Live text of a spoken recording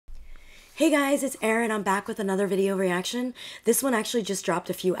Hey guys, it's Erin. I'm back with another video reaction. This one actually just dropped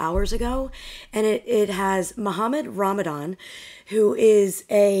a few hours ago, and it has Mohamed Ramadan, who is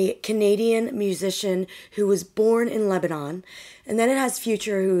a Canadian musician who was born in Lebanon. And then it has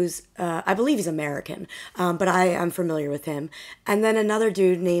Future, who's, I believe he's American, but I am familiar with him. And then another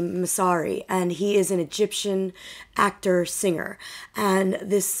dude named Massari, and he is an Egyptian actor, singer. And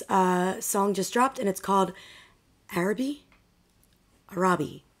this song just dropped, and it's called Arabi?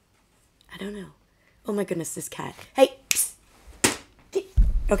 Arabi. I don't know. Oh my goodness, this cat. Hey! Psst.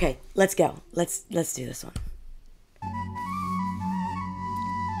 Okay, let's go. Let's do this one.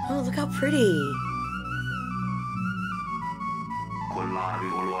 Oh, look how pretty.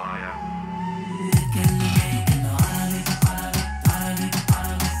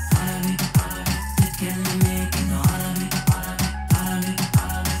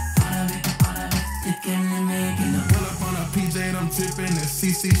 Tipping the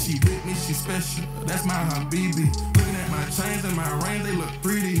CC, she with me, she special. That's my Habibi. Looking at my chains and my ring, they look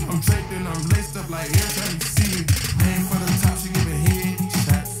pretty. I'm draped and I'm laced up like every time you see me. Aim for the top, she giving head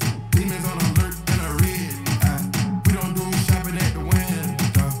shots. Demons on alert and a red. We don't do shopping at the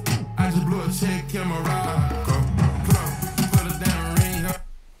window. I just blew a check, kill my ride. Put a damn ring up.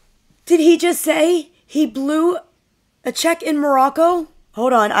 Did he just say he blew a check in Morocco?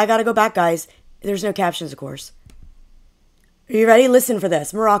 Hold on, I gotta go back, guys. There's no captions, of course. Are you ready? Listen for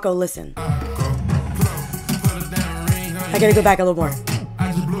this. Morocco, listen. I gotta go back a little more.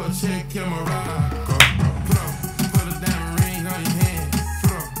 I just blew a check, kill my ride. Put a damn ring on your hand.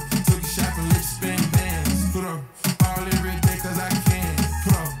 Took a shot and let you spin bands. All every day cause I can.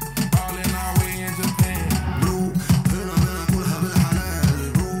 All in our way in Japan.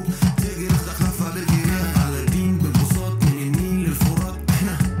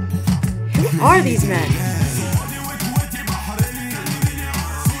 Who are these men?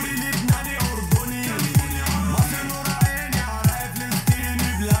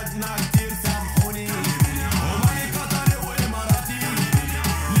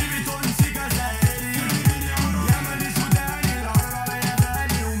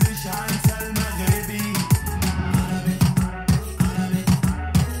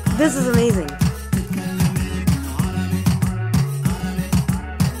 This is amazing.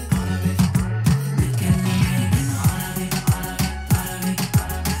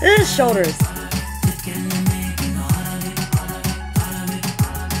 His shoulders.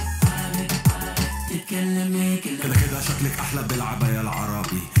 كده كده شكلك احلى بالعباية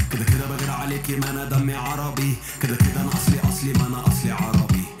العربي كده كده بغير عليكي ما انا دمي عربي كده كده انا اصلي ما انا اصلي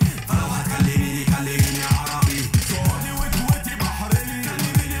عربي فلو هتكلميني كلميني عربي سعودي وكويتي بحريني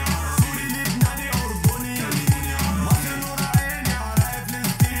كلميني عربي سوري لبناني اردني كلميني عربي مصر نور عيني عرايا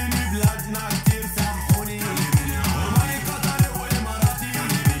فلسطيني بلادنا كتير سامحوني كلميني عربي ومالي قطري واماراتي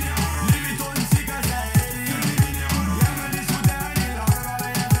كلميني عربي ليبي تونسي جزائري كلميني عربي يمني سوداني العرب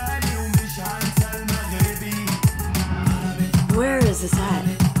على بالي ومش هنسى المغربي. Where is this at?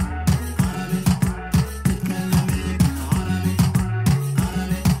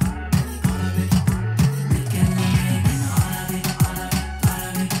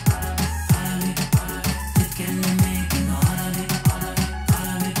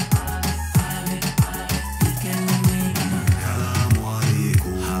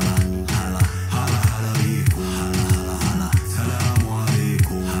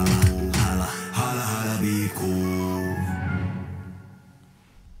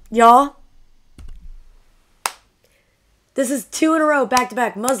 Y'all, this is 2 in a row, back to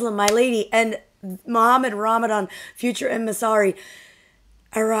back. Muslim, My Lady, and Mohamed Ramadan, Future, and Massari.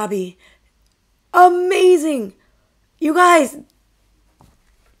 Arabi. Amazing. You guys,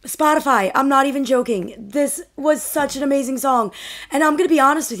 Spotify, I'm not even joking. This was such an amazing song. And I'm going to be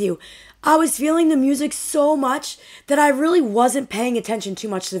honest with you. I was feeling the music so much that I really wasn't paying attention too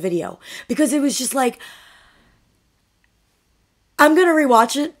much to the video. Because it was just like, I'm going to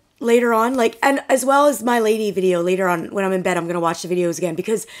rewatch it later on, like, and as well as My Lady video later on when I'm in bed. I'm gonna watch the videos again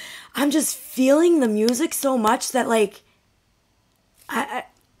because I'm just feeling the music so much that, like,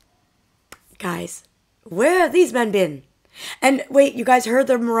 guys, where have these men been? And wait, you guys heard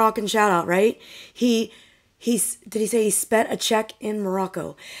the Moroccan shout out, right? Did he say he spent a check in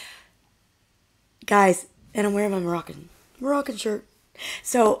Morocco? Guys, and I'm wearing my Moroccan shirt.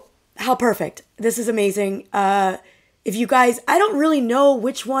 So how perfect. This is amazing. If you guys, I don't really know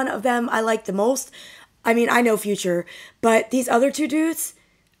which one of them I like the most. I mean, I know Future, but these other two dudes,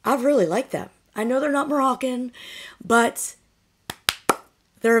 I really like them. I know they're not Moroccan, but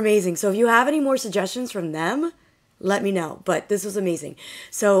they're amazing. So if you have any more suggestions from them, let me know. But this was amazing.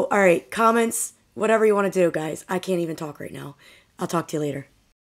 So, all right, comments, whatever you want to do, guys. I can't even talk right now. I'll talk to you later.